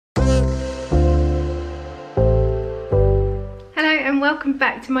welcome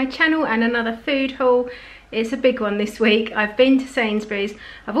back to my channel and another food haul. It's a big one this week. I've been to Sainsbury's.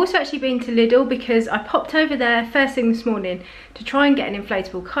 I've also actually been to Lidl because I popped over there first thing this morning to try and get an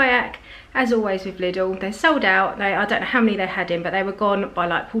inflatable kayak. As always with Lidl, they're sold out. I don't know how many they had in, but they were gone by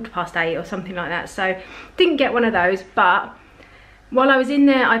like 8:15 or something like that, so didn't get one of those. But while I was in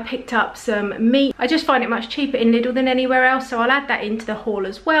there, I picked up some meat. I just find it much cheaper in Lidl than anywhere else, so I'll add that into the haul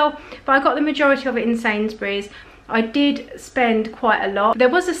as well. But I got the majority of it in Sainsbury's. I did spend quite a lot. There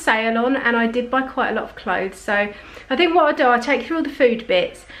was a sale on and I did buy quite a lot of clothes. So I think what I'll do, I'll take through all the food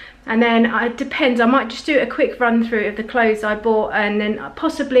bits and then it depends. I might just do a quick run through of the clothes I bought, and then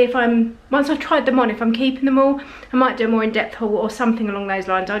possibly once I've tried them on, if I'm keeping them all, I might do a more in-depth haul or something along those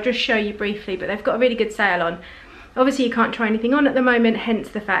lines. I'll just show you briefly, but they've got a really good sale on. Obviously you can't try anything on at the moment, hence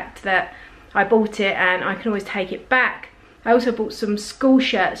the fact that I bought it and I can always take it back. I also bought some school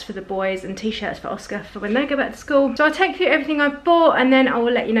shirts for the boys and t-shirts for Oscar for when they go back to school. So I'll take through everything I've bought and then I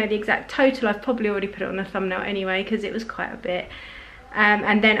will let you know the exact total. I've probably already put it on the thumbnail anyway because it was quite a bit.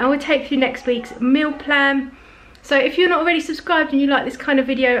 And then I will take through next week's meal plan. So if you're not already subscribed and you like this kind of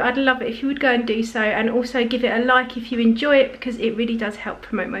video, I'd love it if you would go and do so, and also give it a like if you enjoy it because it really does help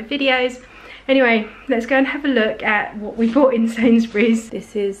promote my videos. Anyway, let's go and have a look at what we bought in Sainsbury's.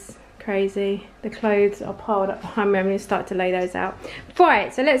 This is crazy. The clothes are piled up behind me. I'm going to start to lay those out.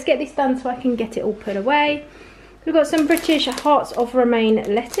 Right, so let's get this done so I can get it all put away. We've got some British hearts of romaine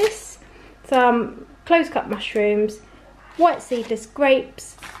lettuce, some close cut mushrooms, white seedless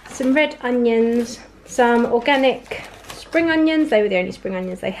grapes, some red onions, some organic spring onions. They were the only spring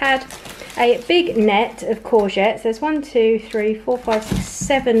onions they had. A big net of courgettes. There's 1, 2, 3, 4, 5, 6,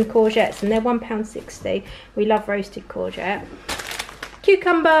 7 courgettes and they're £1.60. We love roasted courgette.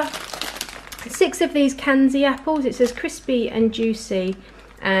 Cucumber, 6 of these Kanzi apples. It says crispy and juicy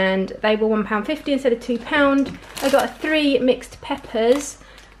and they were £1.50 instead of £2. I got 3 mixed peppers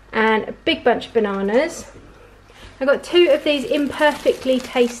and a big bunch of bananas. I got 2 of these imperfectly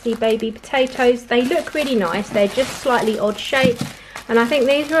tasty baby potatoes. They look really nice. They're just slightly odd shaped. And I think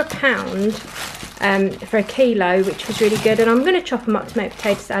these were £1 for a kilo, which was really good. And I'm going to chop them up to make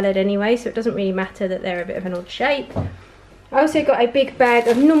potato salad anyway, so it doesn't really matter that they're a bit of an odd shape. I also got a big bag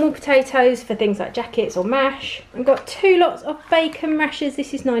of normal potatoes for things like jackets or mash. I've got 2 lots of bacon rashers.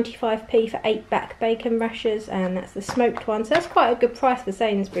 This is 95p for 8 back bacon rashers, and that's the smoked one. So that's quite a good price for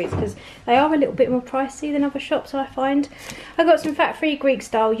Sainsbury's because they are a little bit more pricey than other shops, I find. I got some fat-free Greek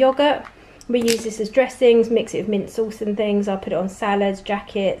style yoghurt. We use this as dressings, mix it with mint sauce and things. I put it on salads,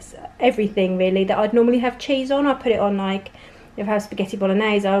 jackets, everything really that I'd normally have cheese on. I put it on, like if I have spaghetti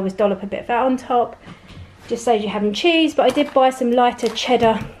bolognese, I always dollop a bit of that on top. Just saves you having cheese, but I did buy some lighter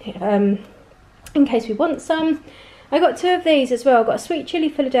cheddar in case we want some. I got 2 of these as well. I got a sweet chili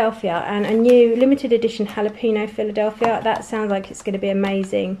Philadelphia and a new limited edition jalapeno Philadelphia. That sounds like it's going to be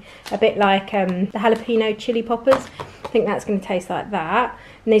amazing. A bit like the jalapeno chili poppers. I think that's going to taste like that.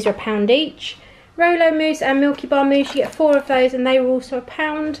 And these are £1 each. Rolo mousse and Milky Bar mousse. You get 4 of those and they were also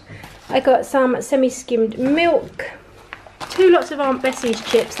 £1. I got some semi-skimmed milk. 2 lots of Aunt Bessie's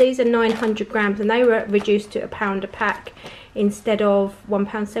chips. These are 900 grams and they were reduced to £1 a pack instead of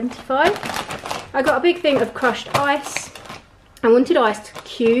 £1.75. I got a big thing of crushed ice. I wanted iced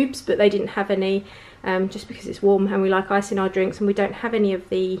cubes, but they didn't have any, just because it's warm and we like ice in our drinks, and we don't have any of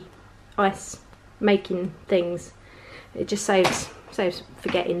the ice making things. It just saves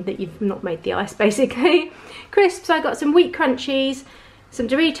forgetting that you've not made the ice, basically. Crisps, I got some wheat crunchies, some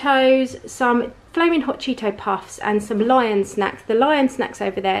Doritos, some flaming hot Cheeto puffs and some Lion snacks. The Lion snacks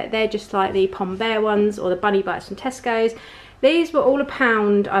over there, they're just like the Pom Bear ones or the Bunny Bites from Tesco's. These were all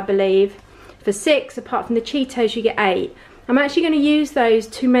 £1, I believe, for 6. Apart from the Cheetos, you get 8. I'm actually going to use those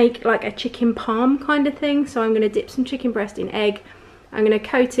to make like a chicken parm kind of thing. So I'm going to dip some chicken breast in egg. I'm going to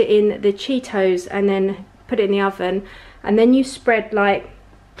coat it in the Cheetos and then put it in the oven. And then you spread, like,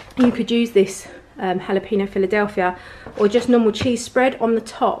 you could use this jalapeno Philadelphia or just normal cheese spread on the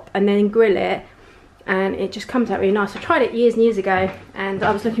top and then grill it, and it just comes out really nice. I tried it years and years ago and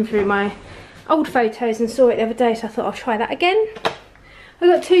I was looking through my old photos and saw it the other day, so I thought I'll try that again. I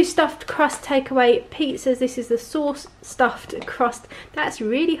got 2 stuffed crust takeaway pizzas. This is the sauce stuffed crust. That's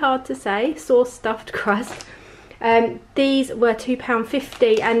really hard to say, sauce stuffed crust. These were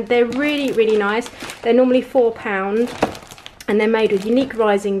 £2.50 and they're really, really nice. They're normally £4 and they're made with unique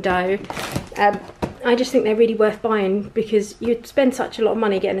rising dough. I just think they're really worth buying because you'd spend such a lot of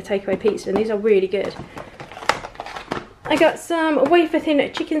money getting a takeaway pizza, and these are really good. I got some wafer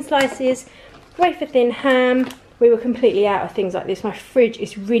thin chicken slices, wafer thin ham. We were completely out of things like this. My fridge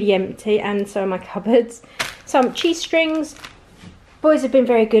is really empty and so are my cupboards. Some cheese strings, Boys have been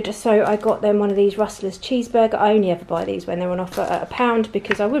very good, so I got them one of these Rustler's cheeseburger. I only ever buy these when they're on offer at £1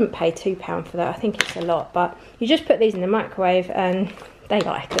 because I wouldn't pay £2 for that. I think it's a lot, but you just put these in the microwave and they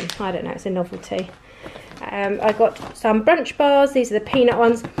like them. I don't know, it's a novelty. I got some brunch bars. These are the peanut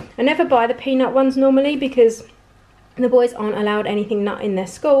ones. I never buy the peanut ones normally because the boys aren't allowed anything nut in their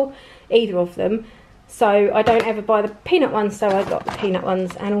school, either of them. So I don't ever buy the peanut ones, so I got the peanut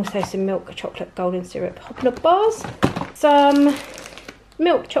ones, and also some milk chocolate golden syrup hopnut bars. Some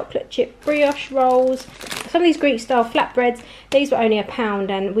milk chocolate chip brioche rolls. Some of these Greek style flatbreads. These were only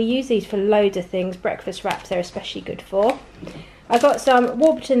 £1 and we use these for loads of things. Breakfast wraps they're especially good for. I got some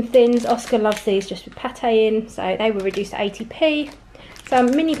Warburton Thins. Oscar loves these just with pate in, so they were reduced to 80p.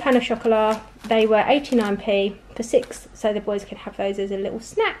 Some mini pan au chocolat. They were 89p for 6, so the boys can have those as a little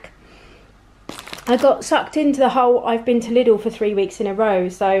snack. I got sucked into the whole I've been to Lidl for 3 weeks in a row,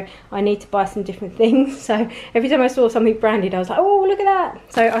 so I need to buy some different things. So every time I saw something branded I was like, oh, look at that.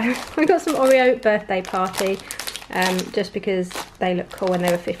 So I got some Oreo birthday party just because they look cool and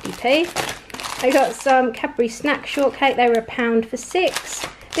they were 50p. I got some Cadbury snack shortcake. They were £1 for 6.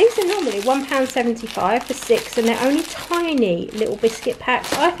 These are normally £1.75 for 6 and they're only tiny little biscuit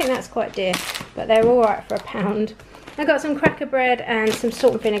packs. I think that's quite dear, but they're alright for £1. I got some cracker bread and some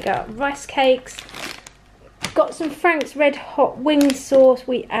salt and vinegar rice cakes. Got some Frank's Red Hot wing sauce.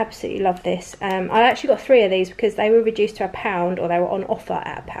 We absolutely love this. I actually got 3 of these because they were reduced to £1, or they were on offer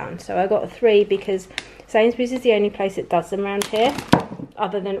at £1. So I got 3 because Sainsbury's is the only place that does them around here,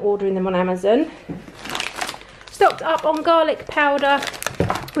 other than ordering them on Amazon. Stocked up on garlic powder,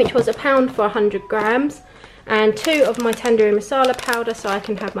 which was £1 for 100 grams. And 2 of my tandoori masala powder, so I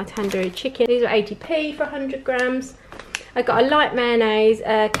can have my tandoori chicken. These are 80p for 100 grams. I got a light mayonnaise,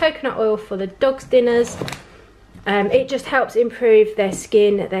 coconut oil for the dogs' dinners. It just helps improve their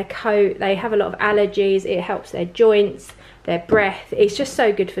skin, their coat. They have a lot of allergies. It helps their joints, their breath. It's just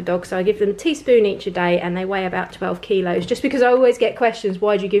so good for dogs. So I give them a teaspoon each a day and they weigh about 12 kilos. Just because I always get questions,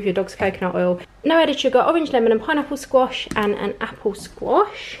 why do you give your dogs coconut oil? No added sugar, orange, lemon and pineapple squash and an apple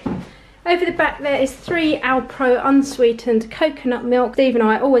squash. Over the back there is 3 Alpro unsweetened coconut milk. Steve and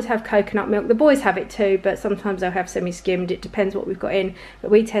I always have coconut milk. The boys have it too, but sometimes they'll have semi-skimmed. It depends what we've got in,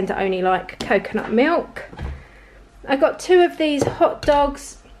 but we tend to only like coconut milk. I got 2 of these hot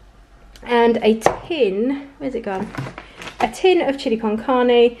dogs and a tin, where's it gone? A tin of chili con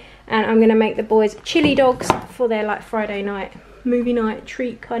carne, and I'm going to make the boys chili dogs for their like Friday night, movie night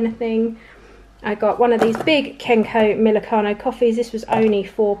treat kind of thing. I got one of these big Kenco Millicano coffees. This was only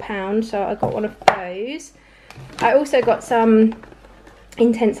 £4, so I got one of those. I also got some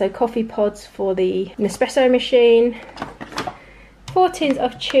Intenso coffee pods for the Nespresso machine. 4 tins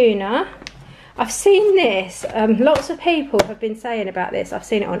of tuna. I've seen this, lots of people have been saying about this. I've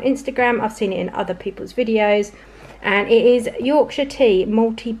seen it on Instagram, I've seen it in other people's videos. And it is Yorkshire tea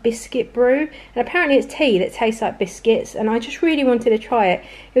multi-biscuit brew, and apparently it's tea that tastes like biscuits, and I just really wanted to try it.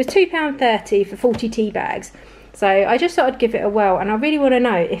 It was £2.30 for 40 tea bags, so I just thought I'd give it a whirl, and I really want to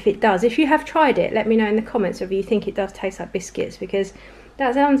know if it does. If you have tried it, let me know in the comments if you think it does taste like biscuits, because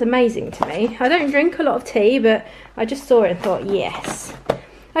that sounds amazing to me. I don't drink a lot of tea, but I just saw it and thought yes.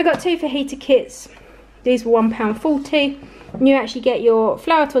 I got 2 fajita kits. These were £1.40. And you actually get your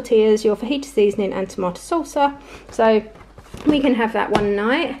flour tortillas, your fajita seasoning and tomato salsa, so we can have that one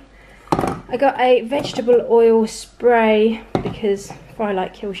night. I got a vegetable oil spray because fry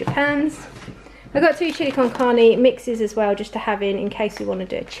light kills your pans. I got 2 chili con carne mixes as well, just to have in case we want to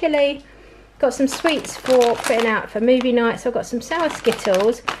do a chili. Got some sweets for putting out for movie night, so I've got some sour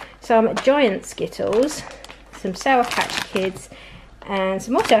Skittles, some giant Skittles, some Sour Patch Kids and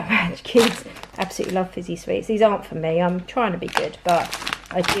some more Sour Patch Kids. Absolutely love fizzy sweets. These aren't for me, I'm trying to be good, but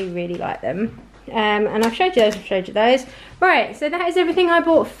I do really like them. And I've showed you those. Right, so that is everything I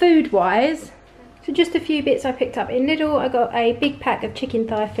bought food wise. So just a few bits I picked up in Lidl. I got a big pack of chicken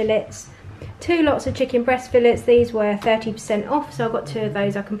thigh fillets, 2 lots of chicken breast fillets. These were 30% off, so I got 2 of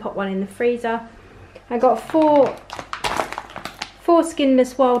those. I can pop one in the freezer. I got 4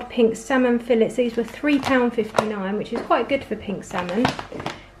 skinless wild pink salmon fillets. These were £3.59, which is quite good for pink salmon.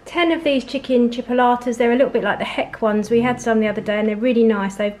 10 of these chicken chipolatas. They're a little bit like the Heck ones. We had some the other day and they're really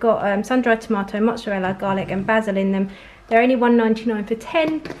nice. They've got sun-dried tomato, mozzarella, garlic and basil in them. They're only £1.99 for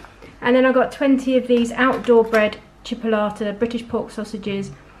 10. And then I got 20 of these outdoor bred chipolata British pork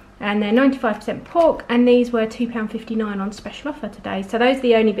sausages, and they're 95% pork, and these were £2.59 on special offer today. So those are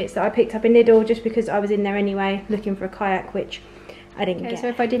the only bits that I picked up in Lidl, just because I was in there anyway looking for a kayak, which I didn't get. So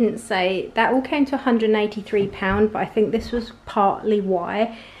if I didn't say, that all came to £183, but I think this was partly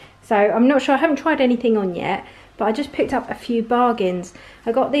why. So I'm not sure, I haven't tried anything on yet, but I just picked up a few bargains.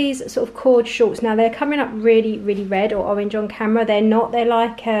 I got these sort of cord shorts. Now they're coming up really red or orange on camera. They're not, they're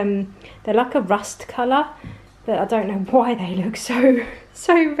like a rust colour, but I don't know why they look so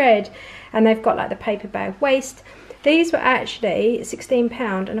red. And they've got like the paper bag waist. These were actually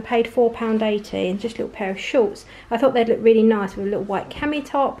 £16 and I paid £4.80, and just a little pair of shorts. I thought they'd look really nice with a little white cami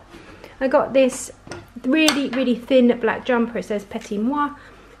top. I got this really thin black jumper. It says Petit Moi,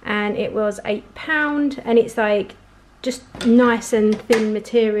 and it was £8, and it's like just nice and thin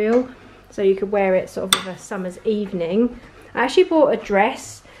material, so you could wear it sort of a summer's evening. I actually bought a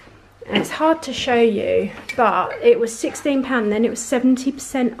dress, and it's hard to show you, but it was £16 and then it was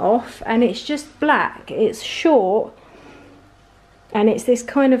 70% off, and it's just black, it's short, and it's this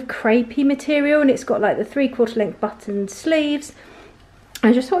kind of crepey material, and it's got like the 3/4 length buttoned sleeves.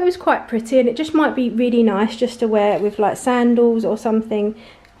 I just thought it was quite pretty, and it just might be really nice just to wear it with like sandals or something,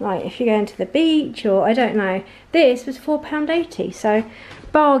 like if you're going to the beach, or I don't know. This was £4.80, so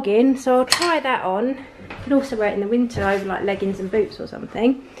bargain. So I'll try that on. You can also wear it in the winter over like leggings and boots or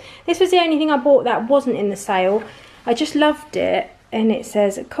something. This was the only thing I bought that wasn't in the sale. I just loved it, and it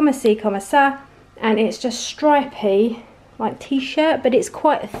says comme ci comme ça, and it's just stripy like t-shirt, but it's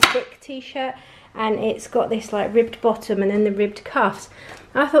quite a thick t-shirt, and it's got this like ribbed bottom and then the ribbed cuffs.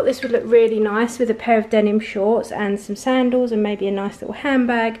 I thought this would look really nice with a pair of denim shorts and some sandals and maybe a nice little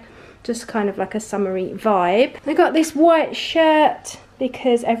handbag, just kind of like a summery vibe. I got this white shirt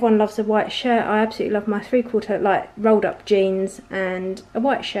because everyone loves a white shirt. I absolutely love my 3/4 like rolled up jeans and a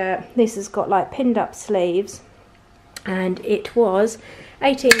white shirt. This has got like pinned up sleeves, and it was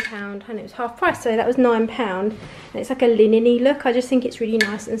 £18 and it was half price, so that was £9, and it's like a linen-y look. I just think it's really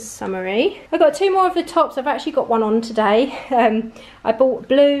nice and summery. I got 2 more of the tops. I've actually got one on today. I bought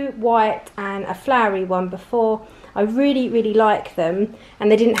blue, white and a flowery one before. I really like them,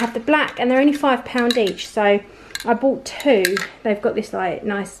 and they didn't have the black, and they're only £5 each, so I bought 2. They've got this like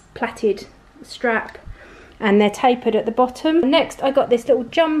nice plaited strap, and they're tapered at the bottom. Next I got this little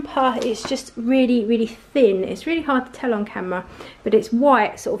jumper. It's just really thin. It's really hard to tell on camera, but it's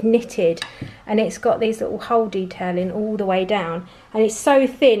white, sort of knitted, and it's got these little hole detailing all the way down, and it's so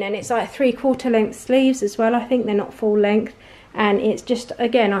thin, and it's like 3/4 length sleeves as well. I think they're not full length, and it's just,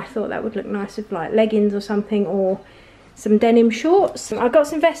 again, I thought that would look nice with like leggings or something, or some denim shorts. I got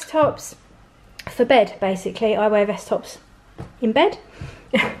some vest tops for bed. Basically I wear vest tops in bed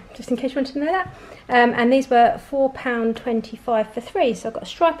just in case you wanted to know that. And these were £4.25 for 3, so I've got a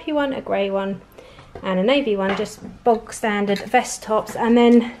stripy one, a grey one and a navy one, just bog standard vest tops. And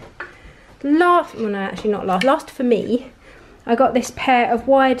then last, well no, actually not last for me, I got this pair of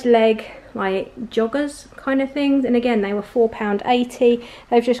wide leg like joggers kind of things, and again they were £4.80.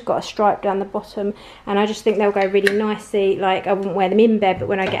 They've just got a stripe down the bottom, and I just think they'll go really nicely. Like, I wouldn't wear them in bed, but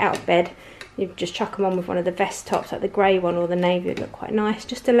when I get out of bed, you just chuck them on with one of the vest tops, like the grey one or the navy, would look quite nice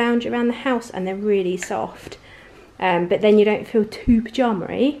just to lounge around the house, and they're really soft, but then you don't feel too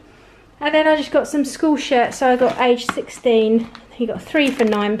pyjama-y. And then I just got some school shirts. So I got age 16, you got 3 for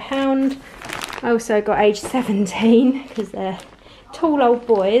 £9. I also got age 17 because they're tall old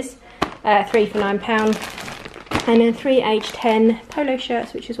boys, 3 for £9. And then 3 age 10 polo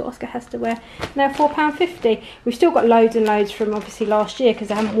shirts, which is what Oscar has to wear. And they're £4.50. We've still got loads and loads from obviously last year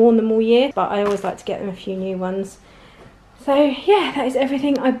because I haven't worn them all year, but I always like to get them a few new ones. So yeah, that is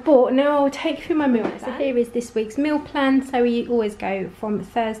everything I bought. Now I'll take you through my meal plan. So here is this week's meal plan. So we always go from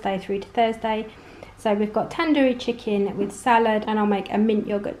Thursday through to Thursday. So we've got tandoori chicken with salad, and I'll make a mint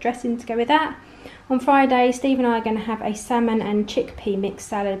yogurt dressing to go with that. On Friday, Steve and I are going to have a salmon and chickpea mixed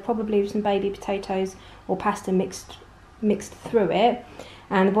salad, probably with some baby potatoes or pasta mixed through it.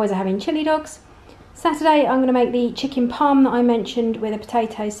 And the boys are having chili dogs. Saturday, I'm going to make the chicken parm that I mentioned with a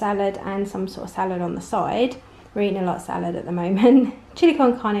potato salad and some sort of salad on the side. We're eating a lot of salad at the moment. Chili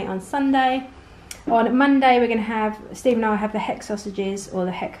con carne on Sunday. On Monday, we're going to have, Steve and I will have the heck sausages, or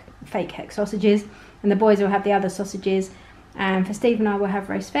the fake heck sausages, and the boys will have the other sausages. And for Steve and I, we'll have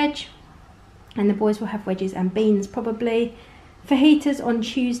roast veg, and the boys will have wedges and beans probably. Fajitas on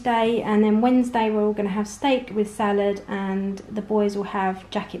Tuesday, and then Wednesday we're all going to have steak with salad, and the boys will have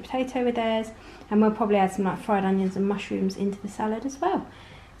jacket potato with theirs, and we'll probably add some like fried onions and mushrooms into the salad as well.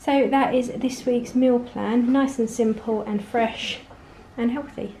 So that is this week's meal plan, nice and simple and fresh and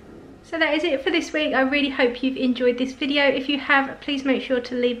healthy. So that is it for this week. I really hope you've enjoyed this video. If you have, please make sure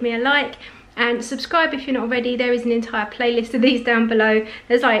to leave me a like and subscribe if you're not already. There is an entire playlist of these down below.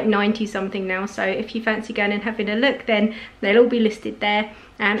 There's like 90 something now, so if you fancy going and having a look, then they'll all be listed there.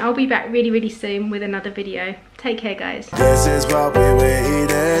 And I'll be back really soon with another video. Take care, guys. This is what we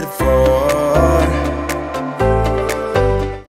waited for.